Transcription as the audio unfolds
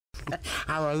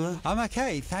How are you? I'm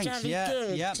okay, thanks. Jolly yeah,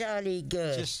 good, yeah. jolly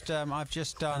good. I've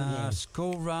just done a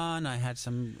school run. I had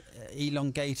some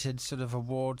elongated sort of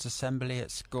awards assembly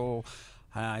at school.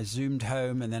 I zoomed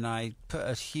home, and then I put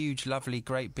a huge, lovely,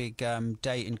 great big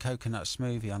date and coconut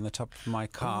smoothie on the top of my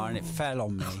car, and it fell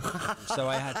on me. So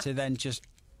I had to then just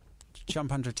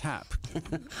jump under a tap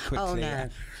quickly. Oh, no.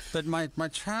 But my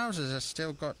trousers have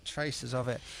still got traces of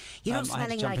it. You're not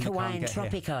smelling like Hawaiian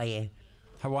Tropic, are you?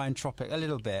 Hawaiian Tropic, a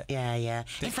little bit. Yeah, yeah.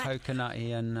 Bit in fact,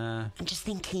 coconutty and... I'm just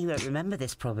thinking, you won't remember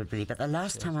this probably, but the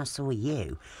last time I saw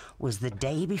you was the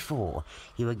day before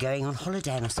you were going on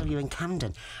holiday, and I saw you in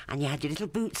Camden, and you had your little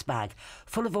boots bag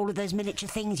full of all of those miniature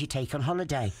things you take on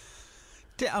holiday.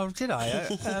 Did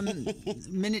I?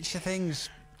 Miniature things...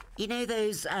 You know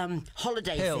those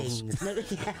holiday Pills. things? No,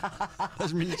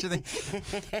 Those miniature things.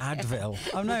 Advil.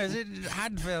 Oh no, is it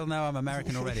Advil? No, I'm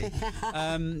American already.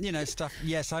 You know, stuff.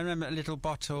 Yes, I remember little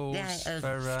bottles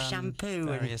for shampoo,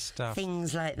 various stuff,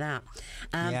 things like that.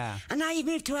 Yeah. And now you've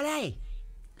moved to LA.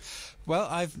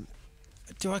 Well,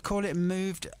 do I call it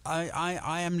moved?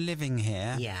 I am living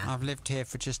here. Yeah. I've lived here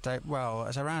for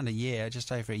it's around a year,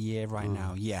 just over a year right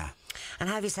now. Yeah. And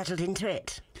how have you settled into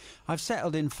it? I've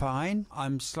settled in fine.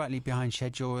 I'm slightly behind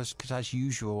schedules because, as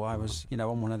usual, I was,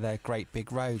 on one of their great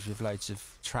big roads with loads of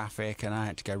traffic, and I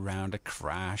had to go round a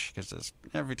crash because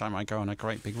every time I go on a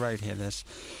great big road here, there's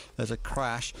a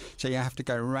crash. So you have to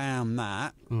go round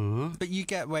that. Mm-hmm. But you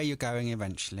get where you're going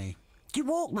eventually. Do you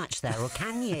walk much there, or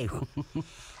can you?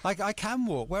 I can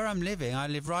walk. Where I'm living, I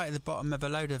live right at the bottom of a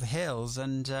load of hills,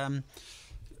 and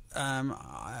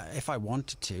if I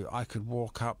wanted to, I could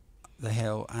walk up the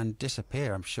hill and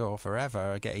disappear, I'm sure,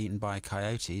 forever, or get eaten by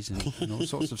coyotes and all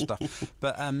sorts of stuff.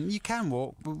 But you can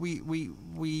walk.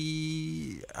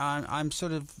 I'm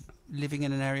sort of living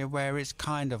in an area where it's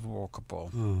kind of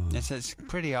walkable. It's a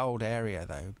pretty old area,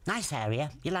 though. Nice area.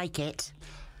 You like it?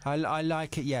 I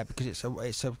like it, yeah, because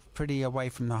it's a pretty away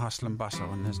from the hustle and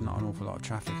bustle, and there's not an awful lot of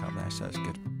traffic up there, so it's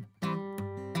good.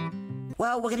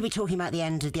 Well, we're going to be talking about the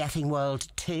end of the effing world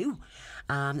 2,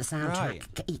 the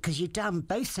soundtrack, because you've done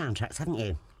both soundtracks, haven't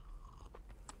you?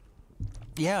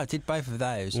 Yeah, I did both of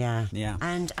those. Yeah. Yeah.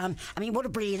 And, I mean, what a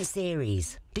brilliant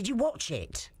series. Did you watch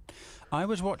it? I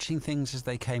was watching things as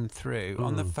they came through.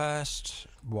 On the first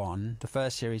one, the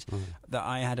first series, that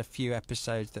I had a few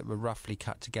episodes that were roughly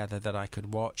cut together that I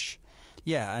could watch.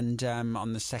 Yeah, and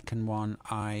on the second one,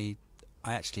 I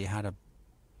actually had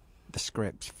the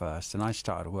scripts first, and I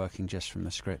started working just from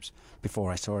the scripts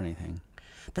before I saw anything.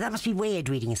 But that must be weird,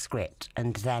 reading a script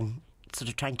and then sort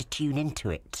of trying to tune into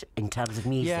it in terms of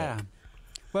music. Yeah.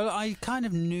 Well, I kind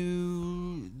of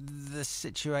knew the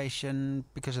situation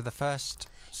because of the first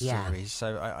series,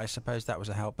 so I suppose that was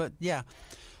a help. But yeah,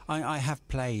 I have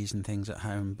plays and things at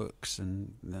home, books,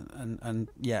 and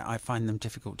yeah, I find them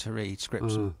difficult to read,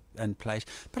 scripts and plays.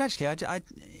 But actually,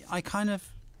 I kind of...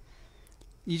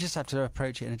 You just have to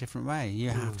approach it in a different way.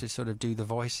 You have to sort of do the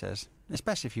voices,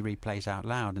 especially if you read plays out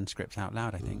loud and scripts out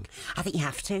loud, I think. I think you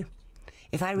have to.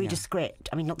 If I read a script,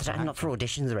 I mean, not that I'm not for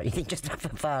auditions or anything, just for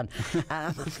fun.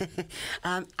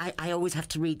 I always have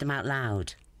to read them out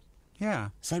loud. Yeah.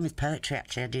 Same with poetry,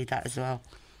 actually. I do that as well.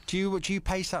 Do you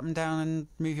pace up and down and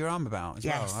move your arm about as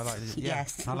well?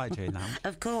 Yes. I like doing that.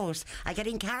 Of course. I get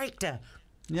in character.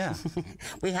 Yeah.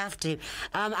 We have to.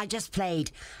 I just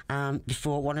played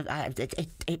before one of...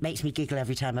 it makes me giggle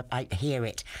every time I hear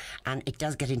it, and it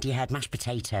does get into your head, mashed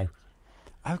potato.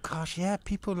 Oh, gosh, yeah,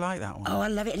 people like that one. Oh, I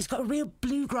love it. And it's got a real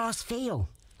bluegrass feel.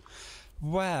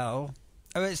 Well,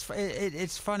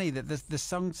 it's funny that the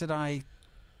songs that I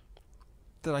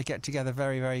get together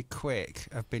very, very quick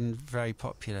have been very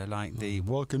popular, like the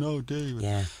What Can I Do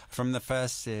from the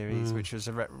first series, which was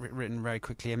written very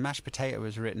quickly. And Mashed Potato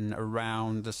was written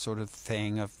around the sort of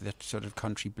thing of the sort of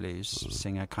country blues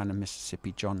singer, kind of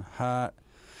Mississippi John Hurt.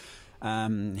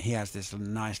 He has this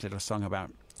nice little song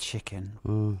about chicken.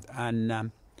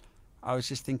 And I was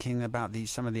just thinking about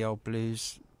some of the old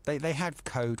blues. They had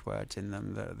code words in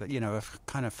them that are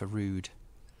kind of for rude.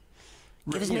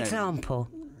 Give us an example.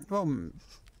 Well,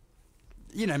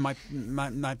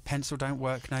 my pencil don't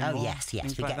work no more. Oh, yes, we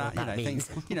like get what that means.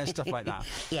 Things, stuff like that.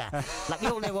 Yeah, like we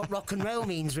all know what rock and roll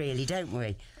means, really, don't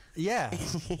we? Yeah.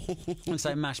 And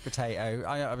so mashed potato,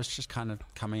 I was just kind of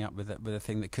coming up with a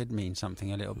thing that could mean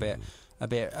something a little bit, a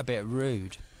bit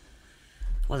rude.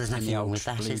 Well, there's nothing wrong with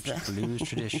that, is there? Blues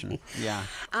tradition, yeah.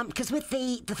 Because with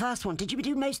the first one, did you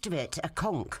do most of it at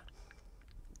Conch?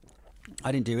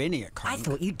 I didn't do any at Conch. I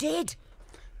thought you did.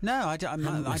 No, I did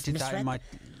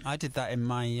that in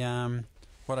my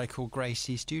what I call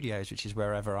Gracie Studios, which is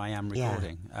wherever I am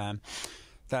recording.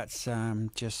 That's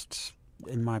just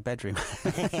in my bedroom,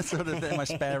 sort of in my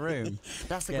spare room.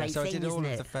 That's a great thing, isn't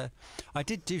it? I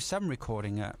did do some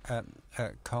recording at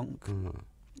Conch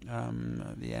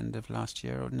at the end of last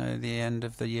year, or no, the end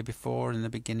of the year before and the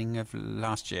beginning of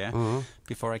last year,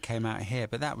 before I came out here.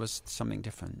 But that was something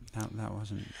different. That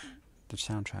wasn't the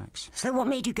soundtracks. So what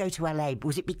made you go to LA?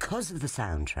 Was it because of the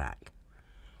soundtrack?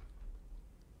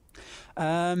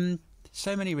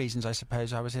 So many reasons, I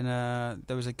suppose. There was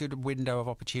a good window of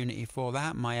opportunity for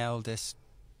that. My eldest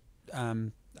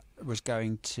was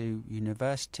going to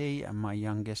university, and my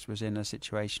youngest was in a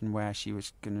situation where she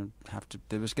was going to have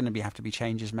to be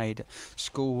changes made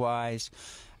school-wise.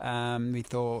 We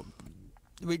thought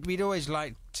we'd always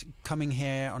liked coming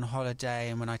here on holiday,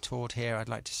 and when I toured here, I'd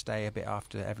like to stay a bit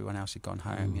after everyone else had gone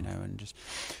home, you know, and just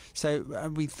so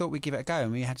we thought we'd give it a go.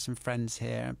 And we had some friends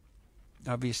here.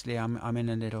 Obviously, I'm in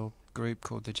a little group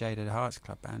called the Jaded Hearts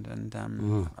Club Band, and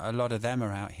a lot of them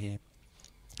are out here.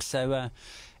 So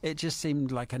it just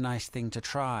seemed like a nice thing to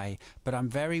try. But I'm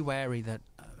very wary that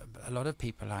a lot of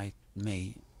people I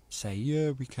meet say,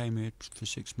 yeah, we came here for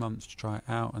 6 months to try it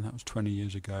out, and that was 20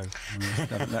 years ago.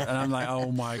 And I'm like,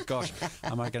 oh my gosh,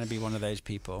 am I going to be one of those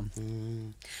people?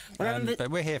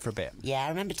 But we're here for a bit. Yeah, I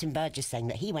remember Tim Burgess saying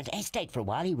that he stayed for a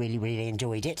while, he really, really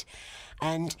enjoyed it.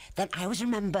 And then I always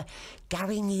remember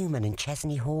Gary Newman and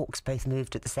Chesney Hawkes both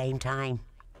moved at the same time.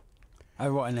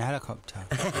 Oh, what, in the helicopter?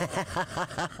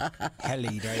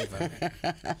 Helied over.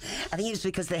 I think it was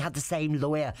because they had the same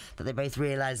lawyer that they both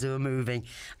realised they were moving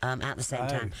at the same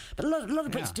time. But a lot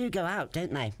of Brits do go out,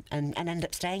 don't they? And end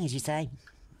up staying, as you say.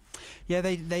 Yeah,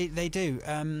 they do.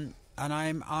 And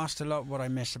I'm asked a lot what I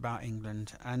miss about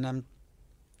England. And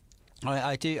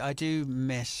I do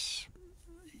miss,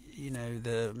 you know,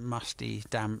 the musty,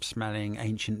 damp-smelling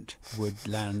ancient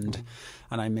woodland,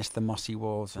 and I miss the mossy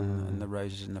walls and the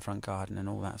roses in the front garden and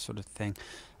all that sort of thing.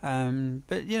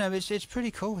 But you know, it's pretty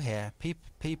cool here.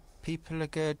 People are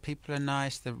good. People are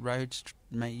nice. The roads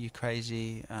make you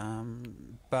crazy,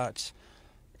 but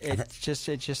it just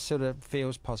sort of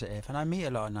feels positive. And I meet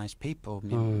a lot of nice people,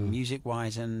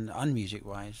 music-wise and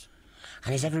unmusic-wise.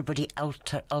 And is everybody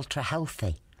ultra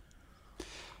healthy?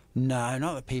 No,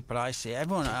 not the people I see.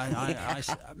 Everyone,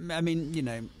 I mean, you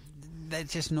know, they're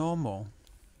just normal.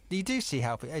 You do see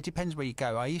healthy. It depends where you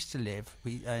go. I used to live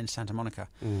in Santa Monica.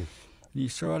 You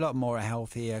saw a lot more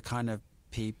healthier kind of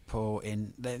people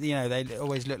you know, they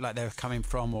always looked like they were coming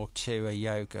from or to a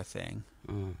yoga thing.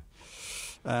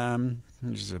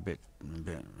 Which is a bit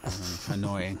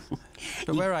annoying.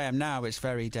 But where I am now, it's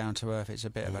very down to earth. It's a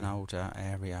bit of an older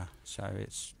area, so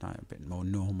it's like a bit more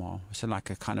normal. It's like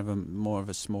a kind of more of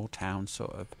a small town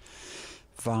sort of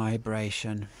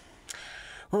vibration.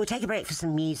 Well, we'll take a break for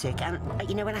some music. And,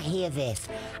 you know, when I hear this,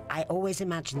 I always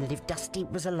imagine that if Dusty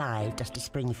was alive, Dusty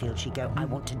Springfield, she'd go, I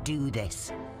want to do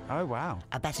this. Oh, wow.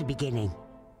 A Better Beginning.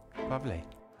 Lovely.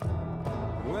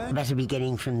 A Better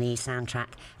Beginning from the soundtrack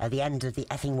at the end of the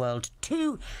effing world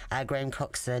 2. Graham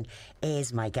Coxon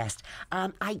is my guest.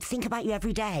 I think about you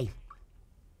every day.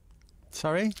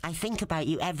 Sorry? I think about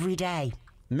you every day.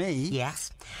 Me?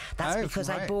 Yes. That's because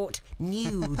I bought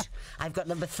Nude. I've got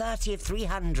number 30 of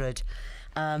 300.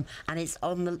 And it's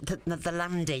on the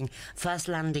landing, first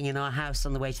landing in our house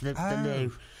on the way to the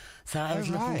loo. So I was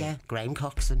looking at Graham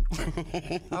Coxon.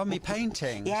 Oh, me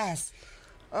painting? Yes.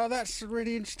 Oh, that's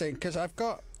really interesting, because I've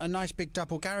got a nice big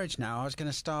double garage now. I was going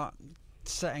to start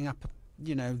setting up,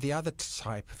 you know, the other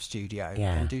type of studio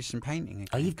and do some painting again.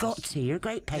 Oh, you've got to. You're a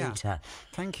great painter. Yeah.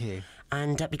 Thank you.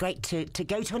 And it'd be great to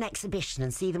go to an exhibition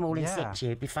and see them all in situ.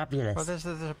 It'd be fabulous. Well, there's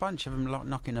a bunch of them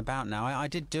knocking about now. I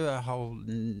did do a whole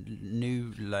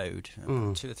new load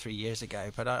 2 or 3 years ago,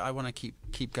 but I want to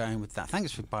keep going with that.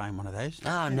 Thanks for buying one of those.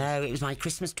 Oh, no, it was my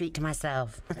Christmas treat to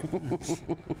myself.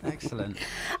 Excellent.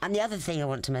 And the other thing I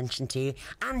want to mention to you,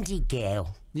 Andy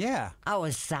Gill. Yeah. I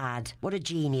was sad. What a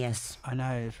genius. I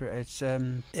know.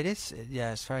 It is.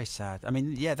 Yeah, it's very sad. I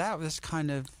mean, yeah, that was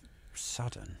kind of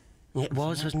sudden. It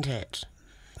was, wasn't it?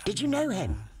 Did you know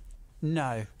him?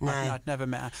 No. I'd never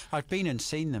met him. I've been and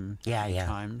seen them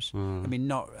times. I mean,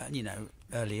 not, you know,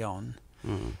 early on,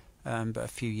 but a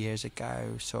few years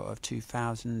ago, sort of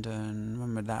 2000, and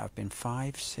when would that have been?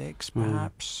 5, 6,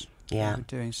 perhaps? Yeah. We were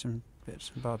doing some bits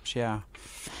and bobs, yeah.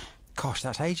 Gosh,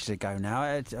 that's ages ago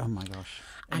now. Oh, my gosh.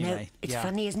 Anyway, I know. It's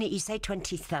funny, isn't it? You say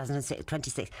 2006,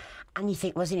 26, and you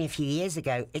think, wasn't it a few years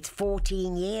ago? It's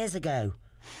 14 years ago.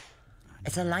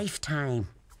 It's a lifetime.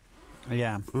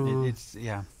 Yeah, it's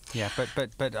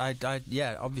but I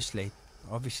obviously,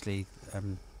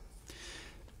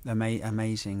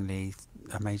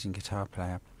 amazing guitar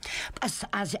player.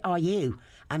 As are you.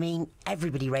 I mean,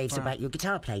 everybody raves about your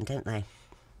guitar playing, don't they?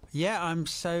 Yeah, I'm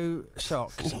so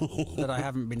shocked that I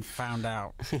haven't been found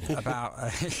out about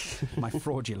my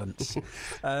fraudulence.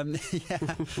 But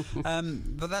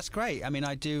that's great. I mean,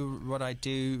 I do what I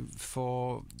do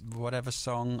for whatever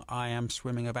song I am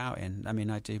swimming about in. I mean,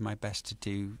 I do my best to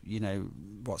do, you know,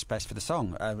 what's best for the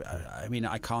song. I mean,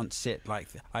 I can't sit like...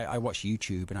 I watch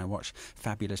YouTube and I watch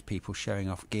fabulous people showing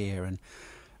off gear and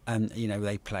you know,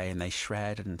 they play and they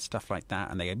shred and stuff like that,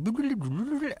 and they go,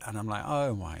 and I'm like,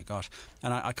 oh my gosh,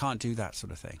 and I can't do that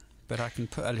sort of thing, but I can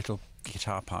put a little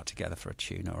guitar part together for a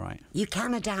tune, all right. You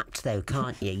can adapt though,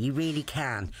 can't you? You really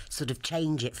can sort of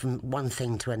change it from one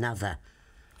thing to another.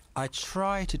 I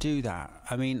try to do that.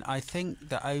 I mean, I think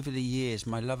that over the years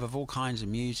my love of all kinds of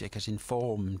music has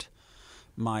informed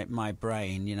my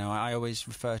brain. You know, I always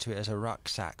refer to it as a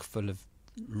rucksack full of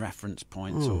reference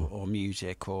points or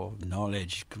music or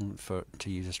knowledge, to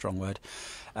use a strong word,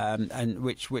 and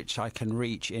which I can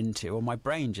reach into, or my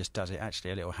brain just does it.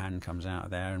 Actually, a little hand comes out of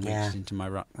there and reaches into my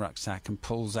rucksack and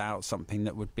pulls out something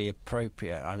that would be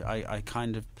appropriate. I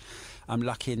kind of, I'm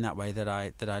lucky in that way that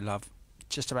I love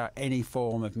just about any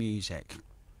form of music.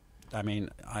 I mean,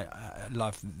 I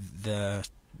love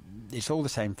it's all the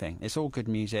same thing. It's all good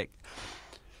music.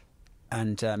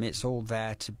 And it's all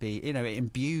there to be, you know, it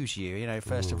imbues you. You know,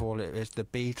 first of all, it was the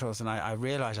Beatles, and I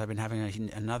realise I've been having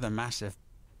another massive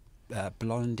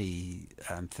Blondie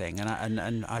thing, and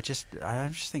I'm just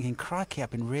thinking, crikey, I've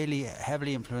been really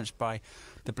heavily influenced by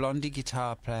the Blondie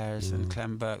guitar players and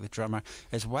Clem Burke, the drummer,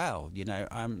 as well. You know,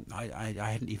 I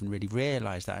hadn't even really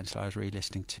realised that until I was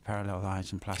re-listening to Parallel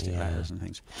Lines and Plastic Letters and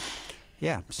things.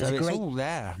 Yeah, so it's all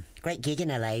there. Great gig in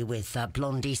LA with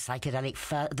Blondie,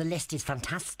 Psychedelic. The list is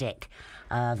fantastic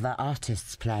of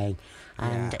artists playing,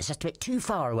 and it's just a bit too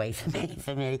far away for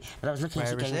me. But I was looking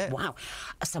at it going, wow,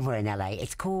 somewhere in LA.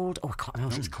 It's called, I can't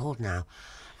remember what it's called now.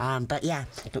 But yeah,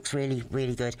 it looks really,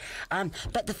 really good.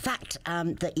 But the fact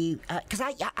that you, because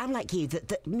I'm like you,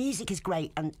 that music is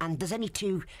great, and there's only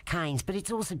two kinds, but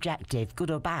it's all subjective,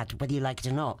 good or bad, whether you like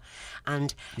it or not.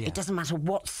 And it doesn't matter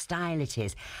what style it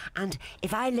is. And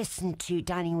if I listen to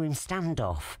Dining Room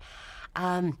Standoff,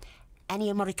 Ennio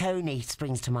Morricone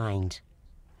springs to mind.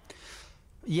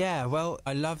 Yeah, well,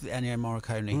 I love Ennio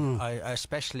Morricone. I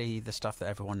especially the stuff that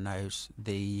everyone knows,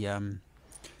 the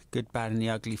Good, Bad and the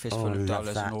Ugly, Fistful of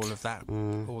Dollars, and all of that,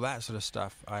 all that sort of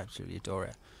stuff. I absolutely adore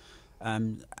it.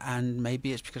 And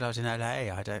maybe it's because I was in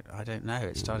LA. I don't know.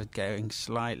 It started going a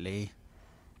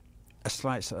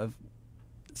slight sort of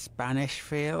Spanish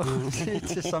feel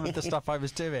to some of the stuff I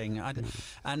was doing.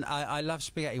 And I love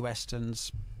spaghetti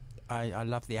westerns. I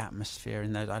love the atmosphere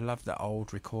in those. I love the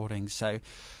old recordings. So,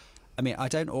 I mean, I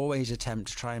don't always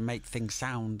attempt to try and make things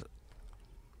sound,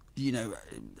 you know,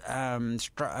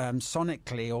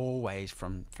 sonically always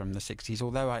from the 60s,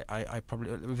 although I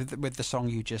probably, with the song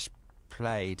you just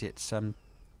played, it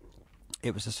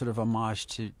was a sort of homage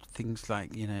to things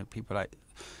like, you know, people like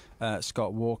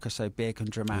Scott Walker, so big and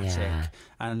dramatic,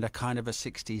 and a kind of a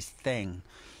 60s thing.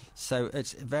 So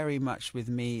it's very much with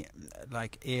me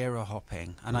like era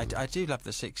hopping, and I do love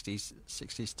the 60s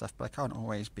stuff, but I can't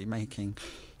always be making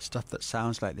stuff that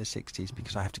sounds like the 60s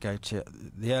because I have to go to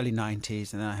the early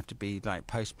 90s, and then I have to be like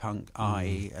post-punk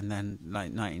and then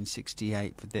like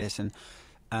 1968 for this, and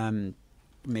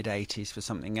mid 80s for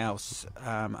something else,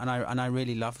 and I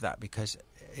really love that because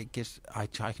it gives I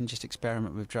can just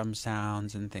experiment with drum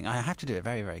sounds and things. I have to do it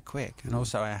very, very quick, and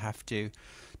also I have to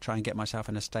try and get myself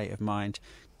in a state of mind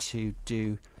to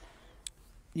do,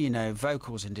 you know,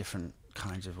 vocals in different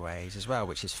kinds of ways as well,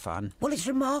 which is fun. Well, it's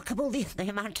remarkable the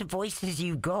amount of voices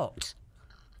you've got.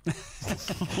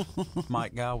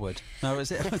 Mike Garwood. No, is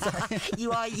it?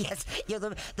 You are, yes. You're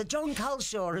the John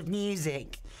Culshaw of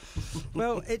music.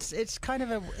 Well, it's kind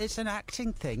of it's an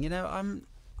acting thing, you know.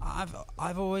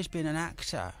 I've always been an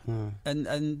actor,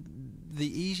 and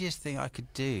the easiest thing I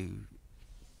could do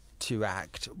to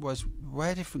act was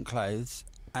wear different clothes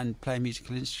and play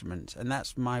musical instruments, and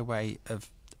that's my way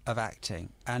of acting.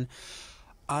 And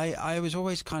I was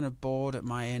always kind of bored at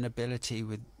my inability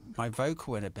with my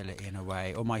vocal inability in a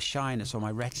way, or my shyness or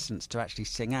my reticence to actually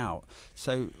sing out.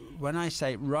 So when I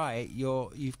say, right,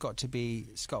 you've got to be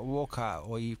Scott Walker,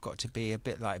 or you've got to be a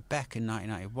bit like Beck in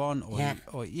 1991,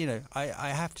 or you know, I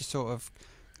have to sort of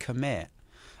commit.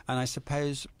 And I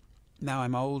suppose now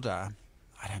I'm older,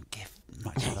 I don't give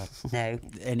much of a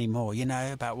anymore, you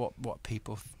know, about what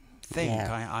people think.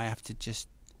 I have to just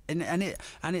and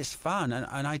it's fun,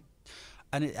 and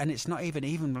it's not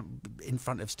even in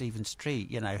front of Stephen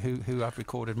Street, you know, who I've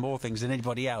recorded more things than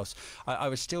anybody else. I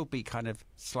would still be kind of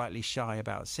slightly shy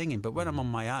about singing, but when I'm on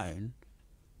my own,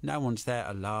 no one's there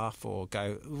to laugh or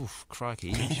go, "Oof, crikey,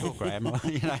 you sure, Graham?"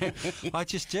 I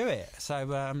just do it.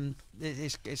 So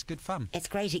it's good fun. It's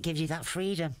great. It gives you that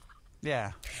freedom.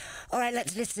 Yeah. All right,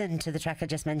 let's listen to the track I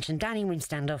just mentioned, Dining Room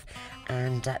Standoff,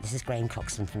 and this is Graham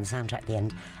Coxon from the soundtrack at the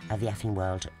end of The Effing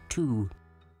World 2.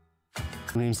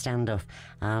 Room Standoff,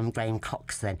 Graham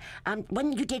Coxon.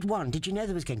 When you did 1, did you know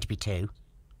there was going to be 2?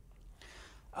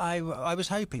 I was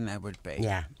hoping there would be.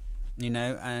 Yeah.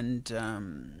 And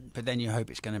but then you hope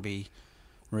it's going to be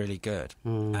really good.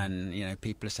 And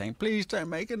people are saying, please don't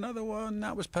make another one,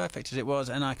 that was perfect as it was,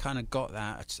 and I kind of got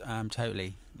that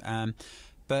totally.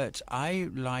 But I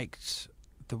liked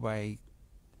the way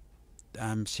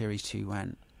series 2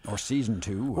 went, or season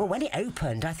 2. Well, when it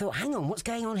opened, I thought, hang on, what's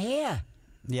going on here?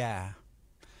 Yeah,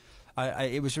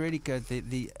 it was really good.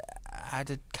 The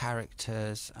added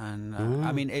characters, and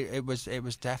I mean, it was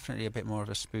definitely a bit more of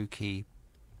a spooky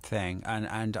thing.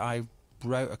 And I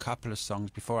wrote a couple of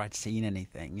songs before I'd seen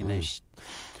anything.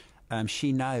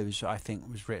 She Knows, I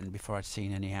think, was written before I'd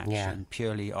seen any action,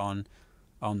 purely on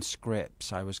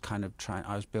scripts. I was kind of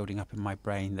I was building up in my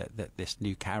brain that this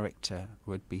new character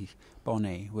would be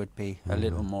Bonnie, would be a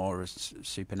little more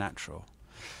supernatural.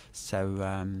 So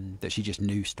that she just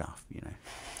knew stuff,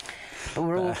 But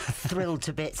we're all thrilled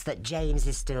to bits that James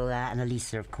is still there, and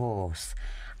Elisa, of course.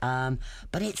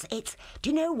 But it's. Do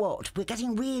you know what? We're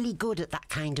getting really good at that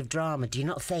kind of drama. Do you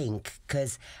not think?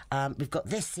 Because we've got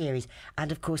this series,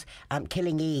 and of course,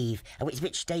 Killing Eve,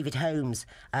 which David Holmes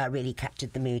really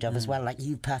captured the mood of as well. Like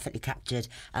you perfectly captured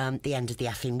the end of The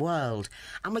Effing World,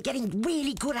 and we're getting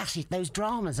really good at it. Those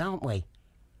dramas, aren't we?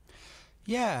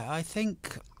 Yeah, I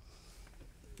think.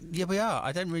 Yeah, we are.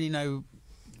 I don't really know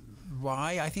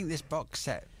why. I think this box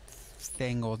set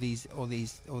thing, or these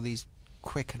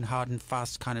quick and hard and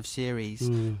fast kind of series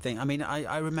thing. I mean,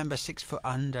 I remember 6 Foot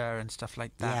Under and stuff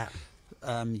like that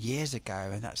years ago,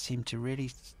 and that seemed to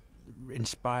really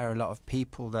inspire a lot of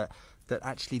people that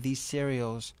actually these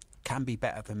serials can be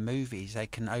better than movies. They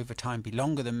can over time be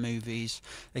longer than movies.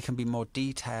 They can be more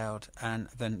detailed and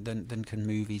than can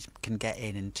movies can get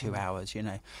in 2 hours.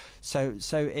 So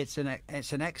it's an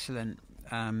excellent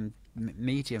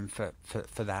medium for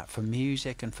that, for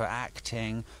music and for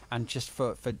acting and just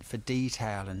for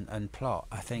detail and plot.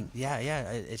 I think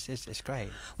it's great.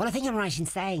 Well, I think I'm right in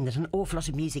saying that an awful lot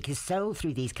of music is sold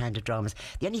through these kind of dramas.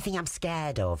 The only thing I'm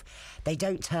scared of, they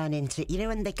don't turn into,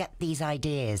 when they get these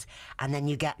ideas and then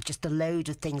you get just a load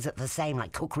of things that are the same,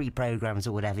 like cookery programs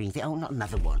or whatever, and you think, oh, not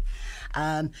another one.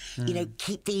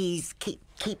 Keep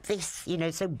this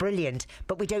so brilliant,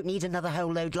 but we don't need another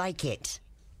whole load like it.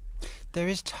 There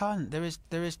is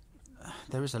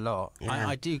a lot. Yeah.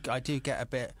 I do get a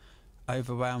bit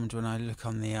overwhelmed when I look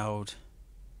on the old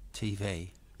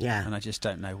TV. Yeah. And I just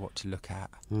don't know what to look at.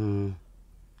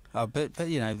 Oh, but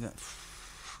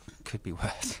could be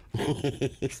worse.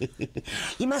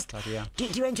 You must. Do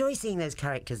you enjoy seeing those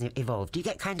characters evolve? Do you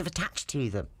get kind of attached to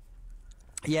them?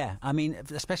 Yeah, I mean,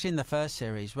 especially in the first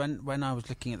series, when I was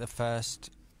looking at the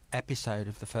first episode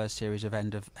of the first series of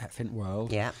End of Effing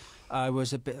World, I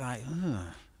was a bit like,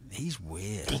 he's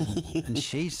weird, and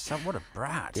she's what a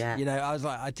brat. Yeah. I was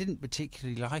like, I didn't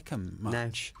particularly like him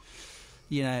much.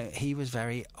 No. He was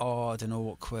very odd and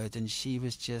awkward, and she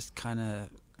was just kind of,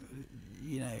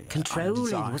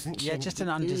 controlling, wasn't she? Yeah, just an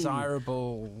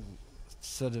undesirable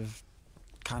sort of,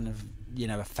 kind of,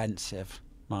 offensive.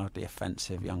 Mildly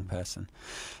offensive young person,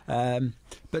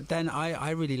 but then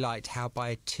I really liked how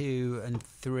by 2 and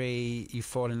 3 you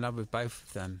fall in love with both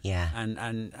of them. Yeah,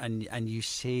 and you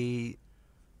see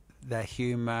their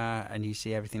humour and you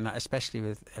see everything, like especially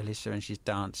with Alyssa and she's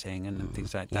dancing and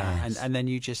things like that. Yes. And then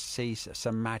you just see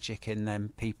some magic in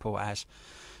them, people as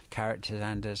characters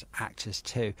and as actors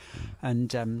too.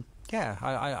 And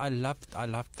I loved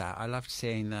that. I loved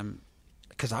seeing them,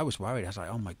 because I was worried. I was like,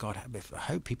 oh my God, I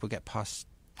hope people get past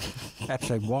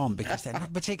episode 1, because they're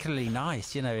not particularly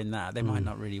nice, in that they might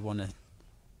not really want to.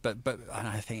 But and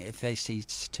I think if they see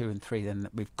 2 and 3, then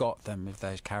we've got them with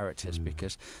those characters,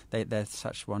 because they're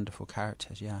such wonderful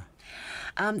characters. Yeah.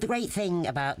 The great thing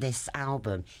about this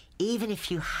album, even if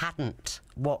you hadn't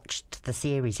watched the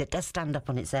series, it does stand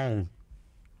up on its own.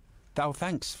 Oh,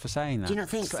 thanks for saying that. Do you not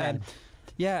think so?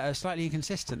 Yeah, slightly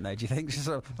inconsistent though. Do you think?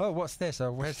 Sort of, oh, what's this?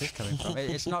 Oh, where's this coming from?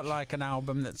 It's not like an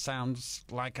album that sounds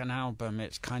like an album.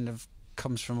 It's kind of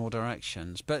comes from all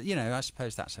directions. But I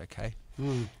suppose that's okay.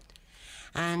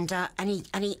 And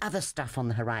any other stuff on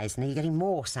the horizon? Are you getting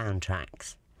more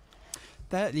soundtracks?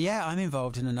 I'm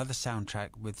involved in another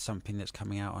soundtrack with something that's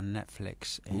coming out on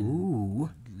Netflix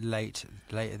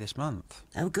later this month.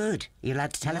 Oh, good. Are you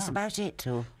allowed to tell us about it?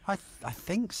 Or I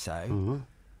think so.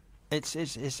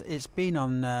 It's been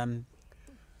on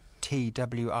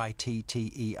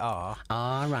TWITTER.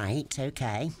 All right,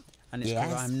 okay. And it's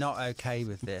called I'm Not Okay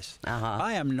With This.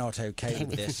 I am not okay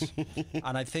with this.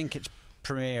 And I think it's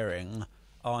premiering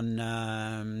on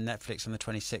Netflix on the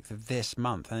 26th of this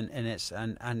month. And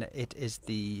it is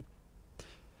the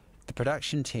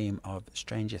production team of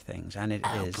Stranger Things. And it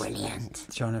is brilliant.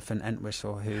 Jonathan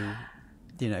Entwistle, who,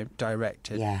 you know,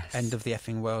 directed End of the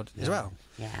Effing World as well.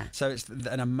 Yeah. So it's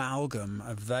an amalgam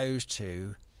of those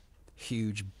two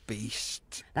huge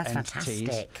beast entities.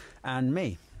 Fantastic. And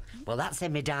me. Well, that's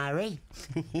in my diary.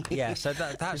 Yeah, so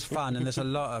that's fun, and there's a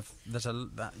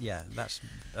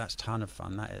ton of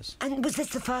fun. That is. And was this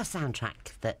the first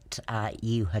soundtrack that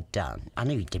you had done? I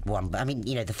know you did one, but I mean,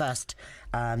 you know, the first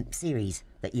series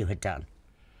that you had done.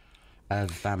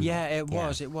 Yeah, it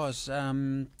was. It was.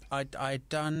 I'd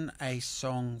done a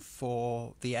song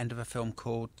for the end of a film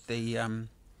called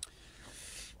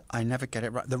I never get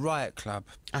it right. The Riot Club.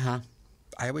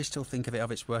 I always still think of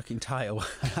its working title.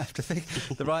 I have to think.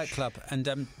 The Riot Club.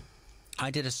 And I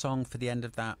did a song for the end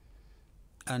of that.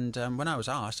 And when I was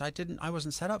asked, I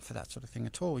wasn't set up for that sort of thing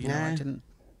at all. You know, I didn't.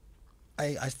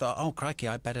 I thought, oh crikey,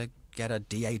 I better get a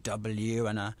DAW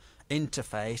and a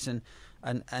interface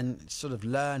and sort of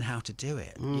learn how to do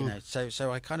it. You know,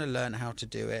 so I kind of learned how to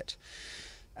do it,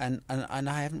 and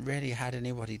I haven't really had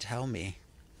anybody tell me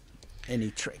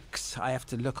any tricks. I have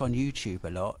to look on YouTube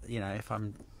a lot. You know, if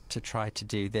I'm to try to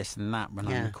do this and that when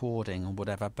I'm recording or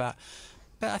whatever, but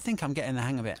I think I'm getting the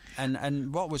hang of it.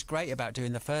 And what was great about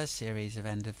doing the first series of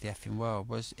End of the Effing World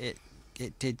was it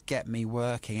did get me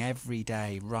working every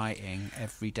day, writing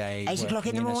every day, 8 o'clock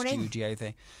in the morning, a studio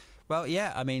thing. Well,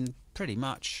 yeah, I mean, pretty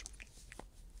much.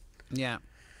 Yeah.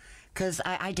 Because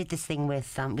I did this thing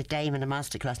with Damon, a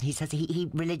masterclass, and he says he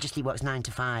religiously works 9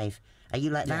 to 5. Are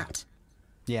you like that?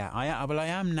 Yeah, I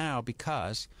am now,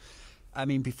 because I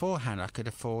mean, beforehand I could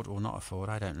afford or not afford,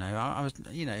 I don't know. I was,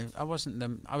 you know, I was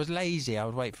lazy. I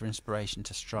would wait for inspiration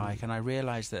to strike, and I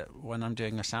realised that when I'm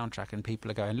doing a soundtrack and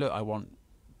people are going, look, I want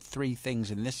 3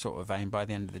 things in this sort of vein by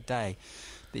the end of the day,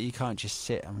 that you can't just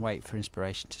sit and wait for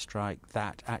inspiration to strike.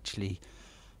 That actually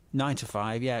 9 to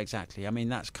 5, yeah, exactly. I mean,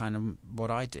 that's kind of what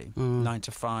I do, 9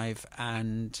 to 5,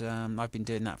 and I've been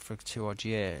doing that for 2 odd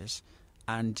years,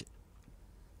 and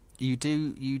you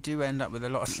do end up with a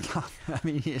lot of stuff. I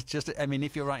mean, it's just, I mean,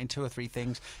 if you're writing 2 or 3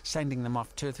 things, sending them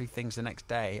off 2 or 3 things the next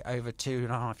day over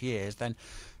 2.5 years, then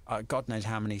God knows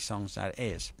how many songs that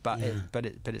is. But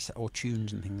it's or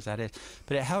tunes and things that is.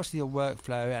 But it helps with your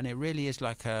workflow, and it really is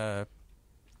like a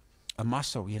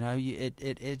muscle. You know,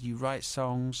 you write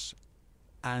songs,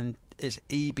 and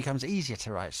it becomes easier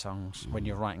to write songs when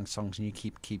you're writing songs, and you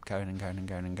keep going and going and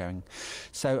going and going.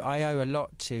 So I owe a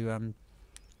lot to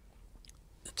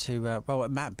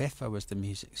Matt Biffer was the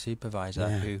music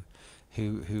supervisor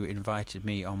who invited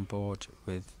me on board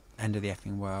with End of the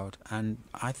Effing World, and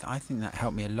I think that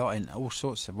helped me a lot in all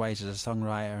sorts of ways, as a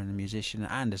songwriter and a musician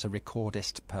and as a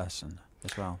recordist person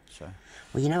as well. So,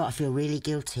 well, you know what, I feel really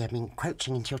guilty. I mean,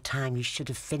 encroaching into your time, you should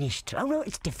have finished. Oh no,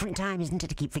 it's different time, isn't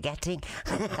it? I keep forgetting.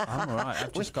 I'm all right.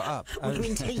 I've just got up. Here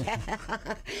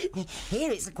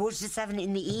it's 6:45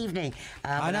 in the evening.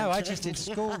 I know. I just did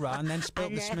school run, then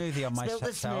spilled the smoothie on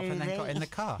myself, and then got in the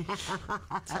car.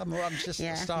 So I'm just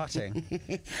starting.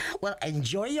 Well,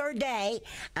 enjoy your day.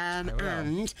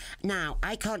 And now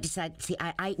I can't decide. See,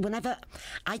 I whenever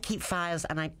I keep files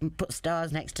and I put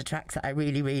stars next to tracks that I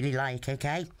really, really like.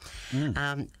 Okay,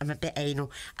 I'm a bit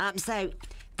anal. So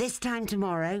This Time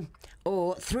Tomorrow,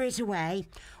 or Threw It Away,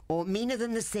 or Meaner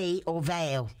Than the Sea, or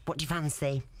Veil. What do you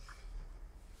fancy?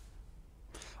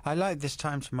 I like This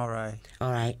Time Tomorrow.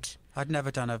 All right. I'd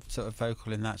never done a sort of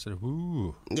vocal in that sort of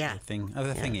ooh thing. Oh,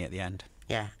 the thingy at the end.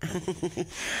 Yeah.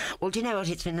 Well, do you know what?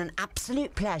 It's been an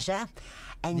absolute pleasure.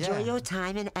 Enjoy your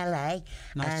time in LA.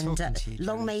 Nice and talking to you,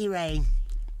 long Janice. may you reign.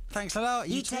 Thanks a lot.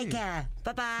 You too. take care.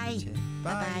 Bye-bye. You too.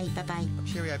 Bye-bye. Bye-bye.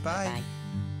 Cheerio. Bye.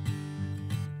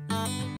 Bye-bye.